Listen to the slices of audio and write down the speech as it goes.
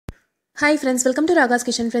Hi friends, welcome to Raga's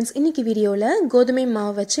Kitchen friends. இன்னைக்கு வீடியோல கோதுமை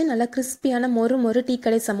மாவு வச்சு நல்ல கிறிஸ்பியான மொறு டீ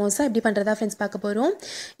கடை சமோசா எப்படி பண்றதா friends பார்க்க போறோம்.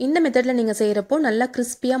 இந்த மெத்தட்ல நீங்க செய்யறப்போ நல்ல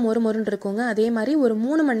கிறிஸ்பியா மொறுன்னு இருக்குங்க. அதே மாதிரி ஒரு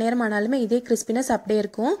 3 மணி நேரம் ஆனாலுமே இதே கிறிஸ்பினஸ் அப்படியே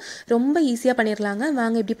இருக்கும். ரொம்ப ஈஸியா பண்ணிரலாங்க.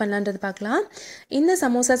 வாங்க எப்படி பண்ணலாம்ன்றது பார்க்கலாம். இந்த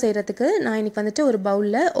சமோசா செய்யறதுக்கு நான் இன்னைக்கு வந்துட்டு ஒரு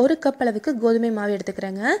பவுல்ல 1 கப் அளவுக்கு கோதுமை மாவு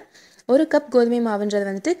எடுத்துக்கறேங்க. 1 கப் கோதுமை மாவுன்றது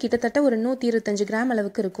வந்துட்டு கிட்டத்தட்ட ஒரு 125 கிராம்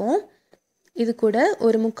அளவுக்கு இருக்கும். இது கூட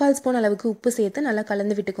ஒரு 3/4 ஸ்பூன் அளவுக்கு உப்பு சேர்த்து நல்லா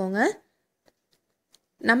கலந்து விட்டுக்கோங்க.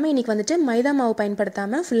 நம்ம இன்னைக்கு வந்துட்டு மைதா மாவு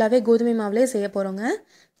பயன்படுத்தாம ஃபுல்லாவே கோதுமை மாவுலயே செய்ய போறோங்க.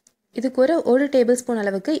 இதுக்கு ஒரு 1 டேபிள் ஸ்பூன்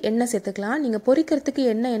அளவுக்கு எண்ணெய் சேர்த்துக்கலாம். நீங்க பொரிக்கிறதுக்கு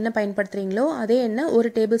என்ன பயன்படுத்துறீங்களோ அதே எண்ணெய்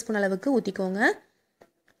 1 டேபிள் ஸ்பூன் அளவுக்கு ஊத்திக்கோங்க.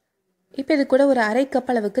 இப்போ இது கூட ஒரு 1/2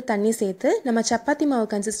 கப் அளவுக்கு தண்ணி சேர்த்து நம்ம சப்பாத்தி மாவு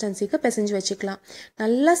கன்சிஸ்டன்சிக்கு பிசைஞ்சு வச்சுக்கலாம்.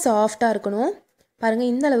 நல்லா சாஃப்ட்டா இருக்கணும். பாருங்க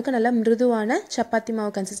இந்த அளவுக்கு நல்ல மிருதுவான சப்பாத்தி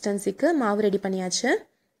மாவு கன்சிஸ்டன்சிக்கு மாவு ரெடி பண்ணியாச்சு.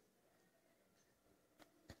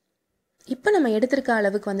 இப்போ நம்ம எடுத்துருக்க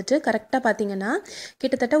அளவுக்கு வந்துட்டு கரெக்டாக பார்த்தீங்கன்னா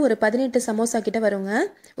கிட்டத்தட்ட ஒரு 18 சமோசா கிட்ட வருங்க.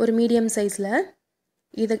 ஒரு மீடியம் சைஸில்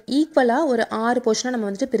இதை ஈக்குவலாக ஒரு 6 போர்ஷனாக நம்ம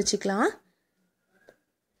வந்துட்டு பிரிச்சுக்கலாம்.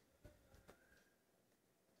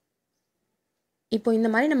 இப்போ இந்த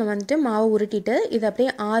மாதிரி நம்ம வந்துட்டு மாவு உருட்டிட்டு இதை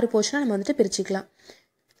அப்படியே 6 போர்ஷனாக நம்ம வந்துட்டு பிரிச்சுக்கலாம்.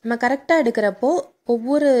 நம்ம கரெக்டாக எடுக்கிறப்போ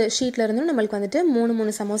ஒவ்வொரு ஷீட்டில் இருந்தும் நம்மளுக்கு வந்துட்டு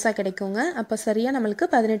 3 சமோசா கிடைக்குங்க. அப்போ சரியாக நம்மளுக்கு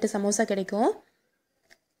 18 சமோசா கிடைக்கும்.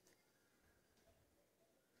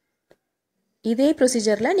 இதே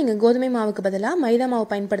ப்ரொசீஜரில் நீங்கள் கோதுமை மாவுக்கு பதிலாக மைதா மாவு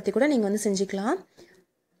பயன்படுத்தி கூட நீங்கள் வந்து செஞ்சுக்கலாம்.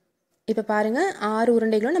 இப்போ பாருங்கள் 6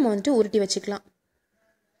 உருண்டைகளும் நம்ம வந்துட்டு உருட்டி வச்சுக்கலாம்.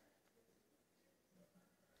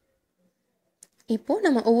 இப்போது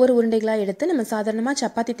நம்ம ஒவ்வொரு உருண்டைகளாக எடுத்து நம்ம சாதாரணமாக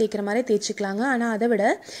சப்பாத்தி தேய்க்கிற மாதிரி தேய்ச்சிக்கலாங்க. ஆனால் அதை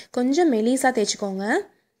விட கொஞ்சம் மெலிசாக தேய்ச்சிக்கோங்க.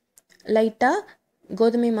 லைட்டாக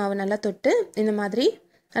கோதுமை மாவு நல்லா தொட்டு இந்த மாதிரி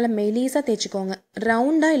நல்லா மெலிசாக தேய்ச்சிக்கோங்க.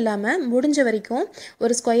 ரவுண்டாக இல்லாமல் முடிஞ்ச வரைக்கும்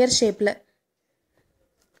ஒரு ஸ்கொயர் ஷேப்பில்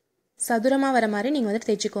சதுரமாக வர மாதிரி நீங்கள் வந்துட்டு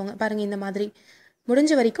தேய்ச்சிக்கோங்க. பாருங்கள் இந்த மாதிரி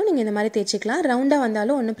முடிஞ்ச வரைக்கும் நீங்கள் இந்த மாதிரி தேய்ச்சிக்கலாம். ரவுண்டாக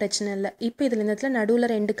வந்தாலும் ஒன்றும் பிரச்சனை இல்லை. இப்போ இதில் இந்த இடத்துல நடுவில்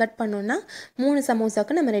 2 கட் பண்ணோன்னா 3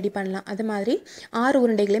 சமோசாவுக்கு நம்ம ரெடி பண்ணலாம். அது மாதிரி 6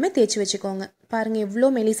 உருண்டைகளையுமே தேய்ச்சி வச்சுக்கோங்க. பாருங்கள் எவ்வளோ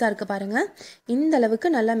மெலிசாக இருக்குது பாருங்கள். இந்த அளவுக்கு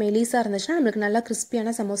நல்லா மெலிசாக இருந்துச்சுன்னா நம்மளுக்கு நல்லா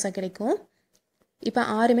கிறிஸ்பியான சமோசா கிடைக்கும். இப்போ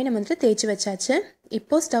 6மே நம்ம வந்துட்டு தேய்ச்சி வச்சாச்சு.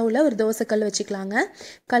 இப்போது ஸ்டவ்வில் ஒரு தோசைக்கல் வச்சுக்கலாங்க.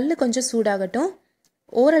 கல் கொஞ்சம் சூடாகட்டும்.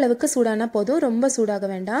 ஓரளவுக்கு சூடானா போதும், ரொம்ப சூடாக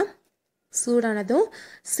வேண்டாம். சூடானதும்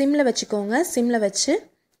சிம்மில் வச்சுக்கோங்க. சிம்மில் வச்சு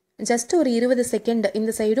ஜஸ்ட் ஒரு 20 செகண்ட்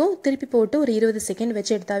இந்த சைடும் திருப்பி போட்டு ஒரு 20 செகண்ட்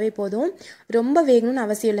வச்சு எடுத்தாவே போதும். ரொம்ப வேகணும்னு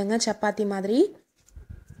அவசியம் இல்லைங்க. சப்பாத்தி மாதிரி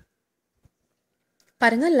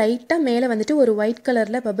பாருங்கள் லைட்டாக மேலே வந்துட்டு ஒரு ஒயிட்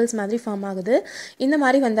கலரில் பபிள்ஸ் மாதிரி ஃபார்ம் ஆகுது. இந்த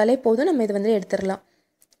மாதிரி வந்தாலே போதும், நம்ம இதை வந்து எடுத்துடலாம்.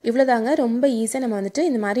 இவ்வளோதாங்க. ரொம்ப ஈஸியாக நம்ம வந்துட்டு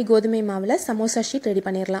இந்த மாதிரி கோதுமை மாவில் சமோசா ஷீட் ரெடி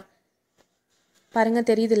பண்ணிடலாம். பாருங்கள்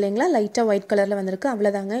தெரியுது இல்லைங்களா, லைட்டாக ஒயிட் கலரில் வந்திருக்கு.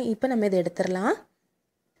 அவ்வளோதாங்க. இப்போ நம்ம இதை எடுத்துடலாம்.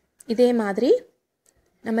 இதே மாதிரி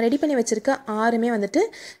நம்ம ரெடி பண்ணி வச்சுருக்க 6மே வந்துட்டு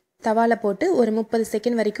தவாவில் போட்டு ஒரு 30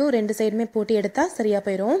 செகண்ட் வரைக்கும் 2 சைடுமே போட்டு எடுத்தால் சரியாக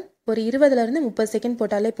போயிடும். ஒரு 20லேருந்து 30 செகண்ட்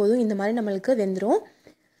போட்டாலே போதும். இந்த மாதிரி நம்மளுக்கு வெந்துடும்.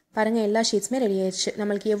 பாருங்கள் எல்லா ஷீட்ஸுமே ரெடி ஆயிடுச்சு.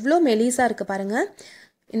 நம்மளுக்கு எவ்வளோ மெலிசாக இருக்குது பாருங்கள்.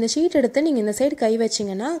 இந்த ஷீட் எடுத்து நீங்கள் இந்த சைடு கை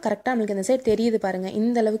வச்சிங்கன்னா கரெக்டாக நம்மளுக்கு இந்த சைடு தெரியுது பாருங்கள்.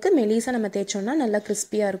 இந்த அளவுக்கு மெலிசாக நம்ம தேய்ச்சோன்னா நல்லா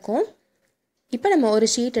கிறிஸ்பியாக இருக்கும். இப்போ நம்ம ஒரு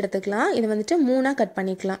ஷீட் எடுத்துக்கலாம். இதை வந்துட்டு 3ஆக கட்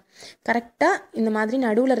பண்ணிக்கலாம். கரெக்டாக இந்த மாதிரி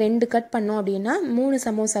நடுவில் 2 கட் பண்ணோம் அப்படின்னா 3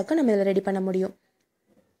 சமோசாவுக்கு நம்ம இதில் ரெடி பண்ண முடியும்.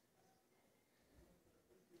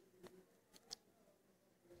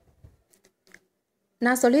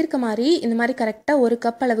 நான் சொல்லியிருக்க மாதிரி இந்த மாதிரி கரெக்டாக 1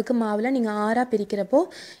 கப் அளவுக்கு மாவில் நீங்கள் 6ஆக பிரிக்கிறப்போ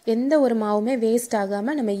எந்த ஒரு மாவுமே வேஸ்ட்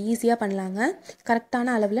ஆகாமல் நம்ம ஈஸியாக பண்ணலாங்க.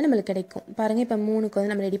 கரெக்டான அளவில் நம்மளுக்கு கிடைக்கும். பாருங்கள் இப்போ 3க்கு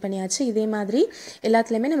வந்து நம்ம ரெடி பண்ணியாச்சு. இதே மாதிரி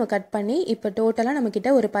எல்லாத்துலேயுமே நம்ம கட் பண்ணி இப்போ டோட்டலாக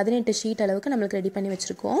நம்மக்கிட்ட ஒரு 18 ஷீட் அளவுக்கு நம்மளுக்கு ரெடி பண்ணி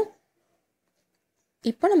வச்சுருக்கோம்.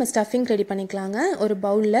 இப்போ நம்ம ஸ்டஃபிங் ரெடி பண்ணிக்கலாங்க. ஒரு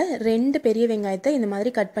பவுலில் 2 பெரிய வெங்காயத்தை இந்த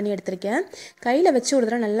மாதிரி கட் பண்ணி எடுத்திருக்கேன். கையில் வச்சு ஒரு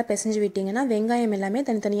தடவை நல்லா பிசைஞ்சு விட்டிங்கன்னா வெங்காயம் எல்லாமே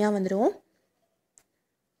தனித்தனியாக வந்துடும்.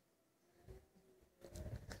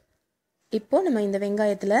 இப்போது நம்ம இந்த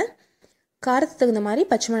வெங்காயத்தில் காரத்துக்கு தகுந்த மாதிரி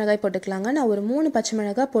பச்சை மிளகாய் போட்டுக்கலாங்க. நான் ஒரு 3 பச்சை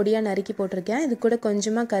மிளகாய் பொடியாக நறுக்கி போட்டிருக்கேன். இது கூட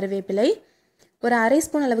கொஞ்சமாக கருவேப்பிலை, ஒரு 1/2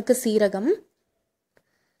 ஸ்பூன் அளவுக்கு சீரகம்,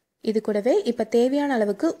 இது கூடவே இப்போ தேவையான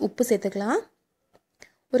அளவுக்கு உப்பு சேர்த்துக்கலாம்.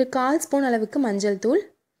 ஒரு 1/4 ஸ்பூன் அளவுக்கு மஞ்சள் தூள்,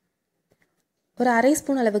 ஒரு 1/2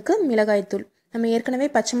 ஸ்பூன் அளவுக்கு மிளகாய்த்தூள். நம்ம ஏற்கனவே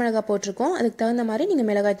பச்சை மிளகாய் போட்டிருக்கோம், அதுக்கு தகுந்த மாதிரி நீங்கள்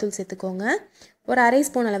மிளகாய்த்தூள் சேர்த்துக்கோங்க. ஒரு 1/2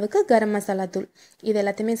 ஸ்பூன் அளவுக்கு கரம் மசாலா தூள். இது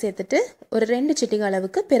எல்லாத்தையுமே சேர்த்துட்டு ஒரு 2 சிட்டிகை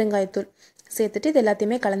அளவுக்கு பெருங்காயத்தூள் சேர்த்துட்டு இது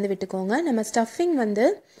எல்லாத்தையுமே கலந்து விட்டுக்கோங்க. நம்ம ஸ்டஃபிங் வந்து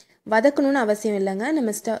வதக்கணும்னு அவசியம் இல்லைங்க.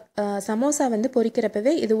 நம்ம சமோசா வந்து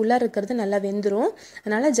பொரிக்கிறப்பவே இது உள்ளே இருக்கிறது நல்லா வெந்துடும்.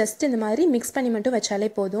 அதனால் ஜஸ்ட் இந்த மாதிரி மிக்ஸ் பண்ணி மட்டும் வச்சாலே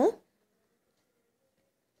போதும்.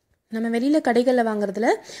 நம்ம வெளியில் கடைகளில் வாங்குறதுல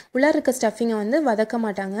உள்ளே இருக்க ஸ்டஃபிங்கை வந்து வதக்க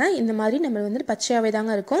மாட்டாங்க. இந்த மாதிரி நம்ம வந்து பச்சையாகவே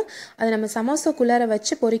தாங்க இருக்கும். அதை நம்ம சமோசாக்குள்ளார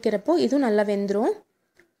வச்சு பொரிக்கிறப்போ இதுவும் நல்லா வெந்துடும்.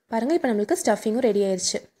 பாருங்கள் இப்போ நம்மளுக்கு ஸ்டஃபிங்கும் ரெடி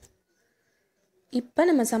ஆயிடுச்சு. இப்போ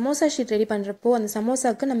நம்ம சமோசா ஷீட் ரெடி பண்ணுறப்போ அந்த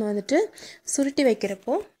சமோசாவுக்கு நம்ம வந்துட்டு சுருட்டி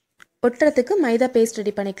வைக்கிறப்போ ஒட்டுறதுக்கு மைதா பேஸ்ட்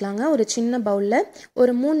ரெடி பண்ணிக்கலாங்க. ஒரு சின்ன பவுலில்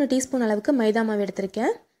ஒரு 3 டீஸ்பூன் அளவுக்கு மைதா மாவு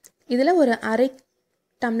எடுத்திருக்கேன். இதில் ஒரு அரை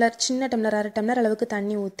டம்ளர், சின்ன டம்ளர் அரை டம்ளர் அளவுக்கு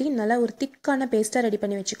தண்ணி ஊற்றி நல்லா ஒரு திக்கான பேஸ்ட்டாக ரெடி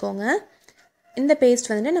பண்ணி வச்சுக்கோங்க. இந்த பேஸ்ட்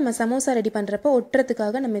வந்துட்டு நம்ம சமோசா ரெடி பண்ணுறப்போ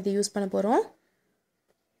ஒட்டுறதுக்காக நம்ம இதை யூஸ் பண்ண போகிறோம்.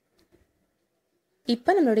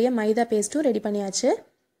 இப்போ நம்மளுடைய மைதா பேஸ்ட்டும் ரெடி பண்ணியாச்சு.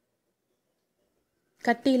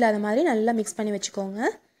 கட்டி இல்லாத மாதிரி நல்லா மிக்ஸ் பண்ணி வச்சுக்கோங்க.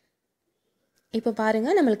 இப்போ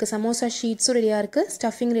பாருங்கள், நம்மளுக்கு சமோசா ஷீட்ஸும் ரெடியாக இருக்குது,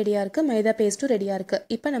 ஸ்டஃபிங் ரெடியாக இருக்குது, மைதா பேஸ்ட்டும் ரெடியாக இருக்குது.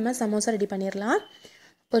 இப்போ நம்ம சமோசா ரெடி பண்ணிடலாம்.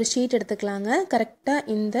 ஒரு ஷீட் எடுத்துக்கலாங்க. கரெக்டாக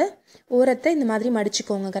இந்த ஓரத்தை இந்த மாதிரி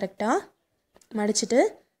மடிச்சுக்கோங்க. கரெக்டாக மடிச்சுட்டு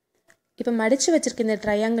இப்போ மடித்து வச்சுருக்க இந்த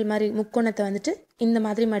ட்ரையாங்கிள் மாதிரி முக்கோணத்தை வந்துட்டு இந்த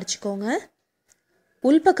மாதிரி மடிச்சுக்கோங்க.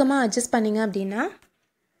 உள்பக்கமாக அட்ஜஸ்ட் பண்ணிங்க அப்படின்னா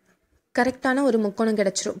கரெக்டான ஒரு முக்கோணம்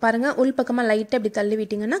கிடச்சிரும். பாருங்கள், உள்பக்கமாக லைட்டாக இப்படி தள்ளி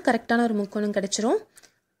விட்டிங்கன்னா கரெக்டான ஒரு முக்கோணம் கிடச்சிரும்.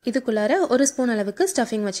 இதுக்குள்ளார ஒரு ஸ்பூன் அளவுக்கு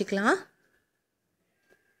ஸ்டஃபிங் வச்சுக்கலாம்.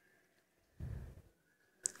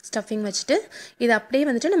 ஸ்டஃபிங் வச்சுட்டு இதை அப்படியே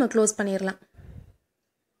வந்துட்டு நம்ம க்ளோஸ் பண்ணிடலாம்.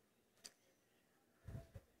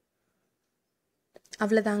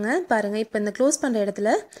 அவ்வளோதாங்க. பாருங்கள், இப்போ இந்த க்ளோஸ் பண்ணுற இடத்துல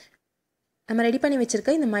நம்ம ரெடி பண்ணி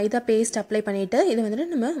வச்சுருக்க இந்த மைதா பேஸ்ட் அப்ளை பண்ணிவிட்டு இதை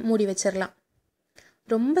வந்துட்டு நம்ம மூடி வச்சிடலாம்.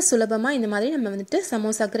 ரொம்ப சுலபமாக இந்த மாதிரி நம்ம வந்துட்டு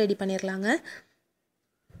சமோசாவுக்கு ரெடி பண்ணிடலாங்க.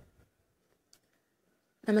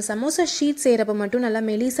 நம்ம சமோசா ஷீட் செய்கிறப்ப மட்டும் நல்லா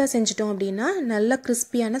மெலிசாக செஞ்சிட்டோம் அப்படின்னா நல்லா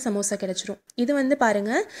கிறிஸ்பியான சமோசா கிடச்சிரும். இது வந்து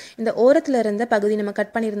பாருங்கள், இந்த ஓரத்தில் இருந்த பகுதி நம்ம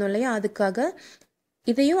கட் பண்ணியிருந்தோம் இல்லையா, அதுக்காக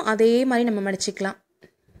இதையும் அதே மாதிரி நம்ம மடிச்சிக்கலாம்.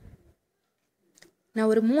 நான்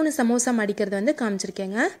ஒரு 3 சமோசா மடிக்கிறது வந்து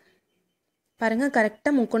காமிச்சிருக்கேங்க. பாருங்கள்,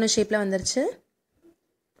 கரெக்டாக முக்கோண ஷேப்பில் வந்துருச்சு.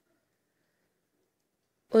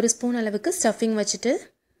 ஒரு ஸ்பூன் அளவுக்கு ஸ்டஃபிங் வச்சுட்டு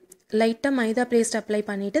லைட்டாக மைதா பேஸ்ட் அப்ளை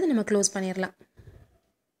பண்ணிவிட்டு அதை நம்ம க்ளோஸ் பண்ணிடலாம்.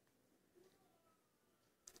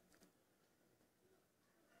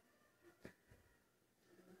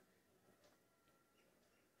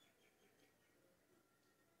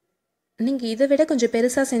 நீங்கள் இதை விட கொஞ்சம்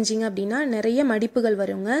பெருசாக செஞ்சீங்க அப்படின்னா நிறைய மடிப்புகள்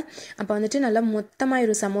வருங்க. அப்போ வந்துட்டு நல்லா மொத்தமாக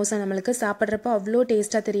ஒரு சமோசா நம்மளுக்கு சாப்பிட்றப்போ அவ்வளோ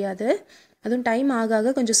டேஸ்ட்டாக தெரியாது. அதுவும் டைம் ஆக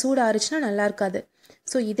ஆக கொஞ்சம் சூடு ஆறிச்சுன்னா நல்லா இருக்காது.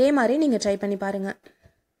 ஸோ இதே மாதிரி நீங்கள் ட்ரை பண்ணி பாருங்கள்.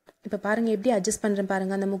 இப்போ பாருங்கள் எப்படி அட்ஜஸ்ட் பண்ணுறேன்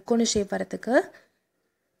பாருங்கள். அந்த முக்கோண ஷேப் வரத்துக்கு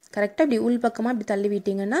கரெக்டாக இப்படி உள் பக்கமாக இப்படி தள்ளி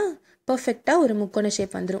விட்டிங்கன்னா பர்ஃபெக்டாக ஒரு முக்கோண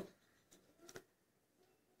ஷேப் வந்துடும்.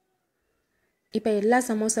 இப்போ எல்லா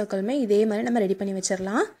சமோசாக்களுமே இதே மாதிரி நம்ம ரெடி பண்ணி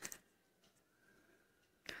வச்சிடலாம்.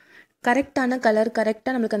 கரெக்டான கலர்,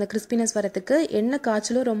 கரெக்டாக நம்மளுக்கு அந்த கிறிஸ்பினஸ் வரத்துக்கு எண்ணெய்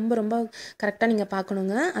காய்ச்சலும் ரொம்ப ரொம்ப கரெக்டாக நீங்கள்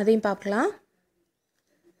பார்க்கணுங்க. அதையும் பார்க்கலாம்.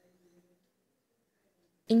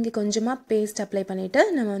 இங்கே கொஞ்சமாக பேஸ்ட் அப்ளை பண்ணிவிட்டு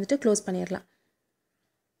நம்ம வந்துட்டு க்ளோஸ் பண்ணிடலாம்.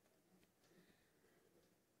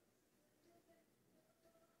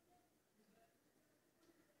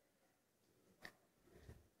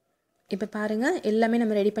 இப்போ பாருங்கள், எல்லாமே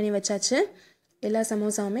நம்ம ரெடி பண்ணி வச்சாச்சு. எல்லா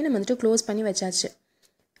சமோசாவுமே நம்ம வந்துட்டு க்ளோஸ் பண்ணி வச்சாச்சு.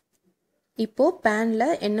 இப்போது பேனில்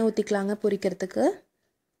எண்ணெய் ஊற்றிக்கலாங்க. பொரிக்கிறதுக்கு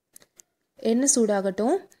எண்ணெய்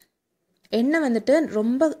சூடாகட்டும். எண்ணெய் வந்துட்டு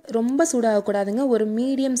ரொம்ப ரொம்ப சூடாகக்கூடாதுங்க. ஒரு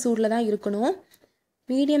மீடியம் சூடில் தான் இருக்கணும்.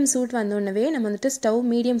 மீடியம் சூட் வந்தோடனே நம்ம வந்துட்டு ஸ்டவ்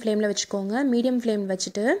மீடியம் ஃப்ளேமில் வச்சுக்கோங்க. மீடியம் ஃப்ளேம்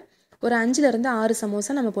வச்சுட்டு ஒரு 5லேருந்து 6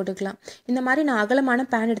 சமோசா நம்ம போட்டுக்கலாம். இந்த மாதிரி நான் அகலமான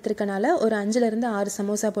பேன் எடுத்துருக்கனால ஒரு 5லேருந்து 6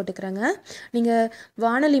 சமோசா போட்டுக்கிறேங்க. நீங்கள்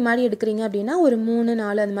வானொலி மாதிரி எடுக்கிறீங்க அப்படின்னா ஒரு 3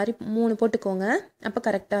 4 அந்த மாதிரி 3 போட்டுக்கோங்க. அப்போ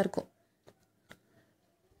கரெக்டாக இருக்கும்.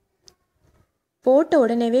 போட்ட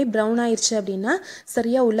உடனேவே ப்ரௌன் ஆயிடுச்சு அப்படின்னா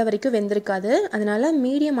சரியாக உள்ள வரைக்கும் வெந்திருக்காது. அதனால்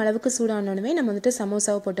மீடியம் அளவுக்கு சூடானோடனே நம்ம வந்துட்டு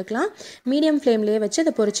சமோசாவை போட்டுக்கலாம். மீடியம் ஃப்ளேம்லேயே வச்சு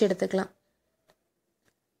அதை பொரிச்சு எடுத்துக்கலாம்.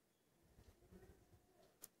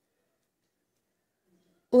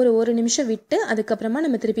 ஒரு நிமிஷம் விட்டு அதுக்கப்புறமா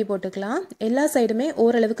நம்ம திருப்பி போட்டுக்கலாம். எல்லா சைடுமே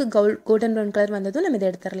ஓரளவுக்கு கோல்டன் ப்ரௌன் கலர் வந்ததும் நம்ம இதை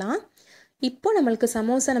எடுத்துடலாம். இப்போ நம்மளுக்கு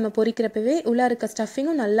சமோசா நம்ம பொரிக்கிறப்பவே உள்ளே இருக்க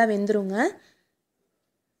ஸ்டஃபிங்கும் நல்லா வெந்துருங்க.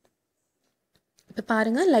 இப்போ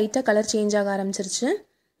பாருங்கள், லைட்டாக கலர் சேஞ்ச் ஆக ஆரம்பிச்சிருச்சு.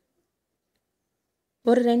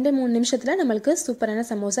 ஒரு 2-3 நிமிஷத்தில் நம்மளுக்கு சூப்பரான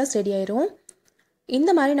சமோசாஸ் ரெடி ஆயிரும்.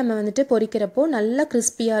 இந்த மாதிரி நம்ம வந்துட்டு பொரிக்கிறப்போ நல்லா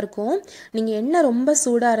கிறிஸ்பியாக இருக்கும். நீங்கள் எண்ணெய் ரொம்ப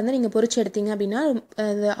சூடாக இருந்து நீங்கள் பொரிச்சு எடுத்தீங்க அப்படின்னா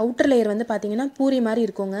அது அவுட்டர் லேயர் வந்து பார்த்தீங்கன்னா பூரி மாதிரி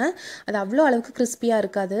இருக்குங்க. அது அவ்வளோ அளவுக்கு கிறிஸ்பியாக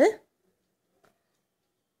இருக்காது.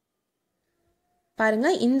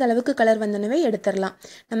 பாருங்கள், இந்த அளவுக்கு கலர் வந்தனவே எடுத்துடலாம்.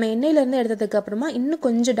 நம்ம எண்ணெயிலேருந்து எடுத்ததுக்கு அப்புறமா இன்னும்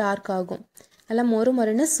கொஞ்சம் டார்க் ஆகும். நல்லா மொறு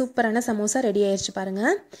மொறுன்னு சூப்பரான சமோசா ரெடி ஆயிடுச்சு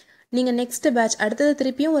பாருங்கள். நீங்கள் நெக்ஸ்ட் பேட்ச் அடுத்தது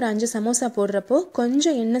திருப்பியும் ஒரு 5 சமோசா போடுறப்போ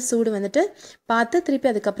கொஞ்சம் எண்ணெய் சூடு வந்துட்டு பார்த்து திருப்பி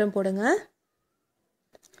அதுக்கப்புறம் போடுங்க.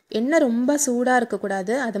 எண்ணெய் ரொம்ப சூடாக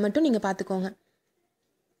இருக்கக்கூடாது, அதை மட்டும் நீங்கள் பார்த்துக்கோங்க.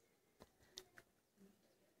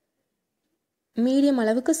 மீடியம்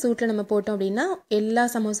அளவுக்கு சூட்டில் நம்ம போட்டோம் அப்படின்னா எல்லா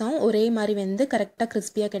சமோசாவும் ஒரே மாதிரி வெந்து கரெக்டாக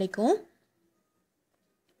கிறிஸ்பியாக கிடைக்கும்.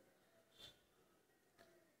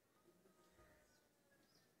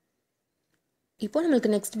 இப்போ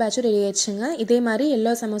நம்மளுக்கு நெக்ஸ்ட் பேட்சும் ரெடி ஆயிடுச்சுங்க. இதே மாதிரி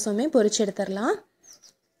எல்லா சமோசாவுமே பொரிச்சு எடுத்துடலாம்.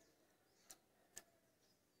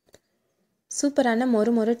 சூப்பரான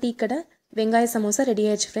மொறு மொறு டீ கடை வெங்காய சமோசா ரெடி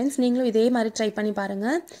ஆயிடுச்சு ஃப்ரெண்ட்ஸ். நீங்களும் இதே மாதிரி ட்ரை பண்ணி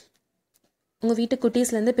பாருங்கள். உங்கள் வீட்டு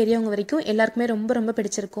குட்டீஸ்லேருந்து பெரியவங்க வரைக்கும் எல்லாருக்குமே ரொம்ப ரொம்ப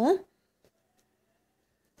பிடிச்சிருக்கும்.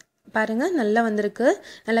 பாருங்கள், நல்லா வந்திருக்கு,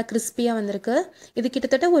 நல்லா கிறிஸ்பியாக வந்திருக்கு. இது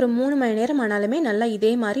கிட்டத்தட்ட ஒரு 3 மணி நேரம் ஆனாலுமே நல்லா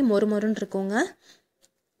இதே மாதிரி மொறு மொறுன்னு இருக்குங்க.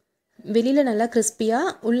 வெளியில் நல்லா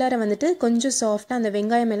கிறிஸ்பியாக, உள்ளார வந்துட்டு கொஞ்சம் சாஃப்டாக, அந்த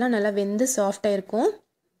வெங்காயம் எல்லாம் நல்லா வெந்து சாஃப்டாக இருக்கும்.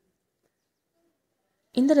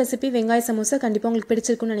 இந்த ரெசிபி வெங்காய சமோசா கண்டிப்பாக உங்களுக்கு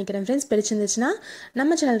பிடிச்சிருக்குன்னு நினைக்கிறேன் ஃப்ரெண்ட்ஸ். பிடிச்சிருந்துச்சுன்னா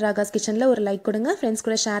நம்ம சேனல் ராகாஸ் கிச்சனில் ஒரு லைக் கொடுங்க, ஃப்ரெண்ட்ஸ்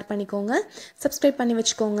கூட ஷேர் பண்ணிக்கோங்க, சப்ஸ்கிரைப் பண்ணி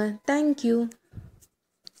வச்சுக்கோங்க. தேங்க்யூ.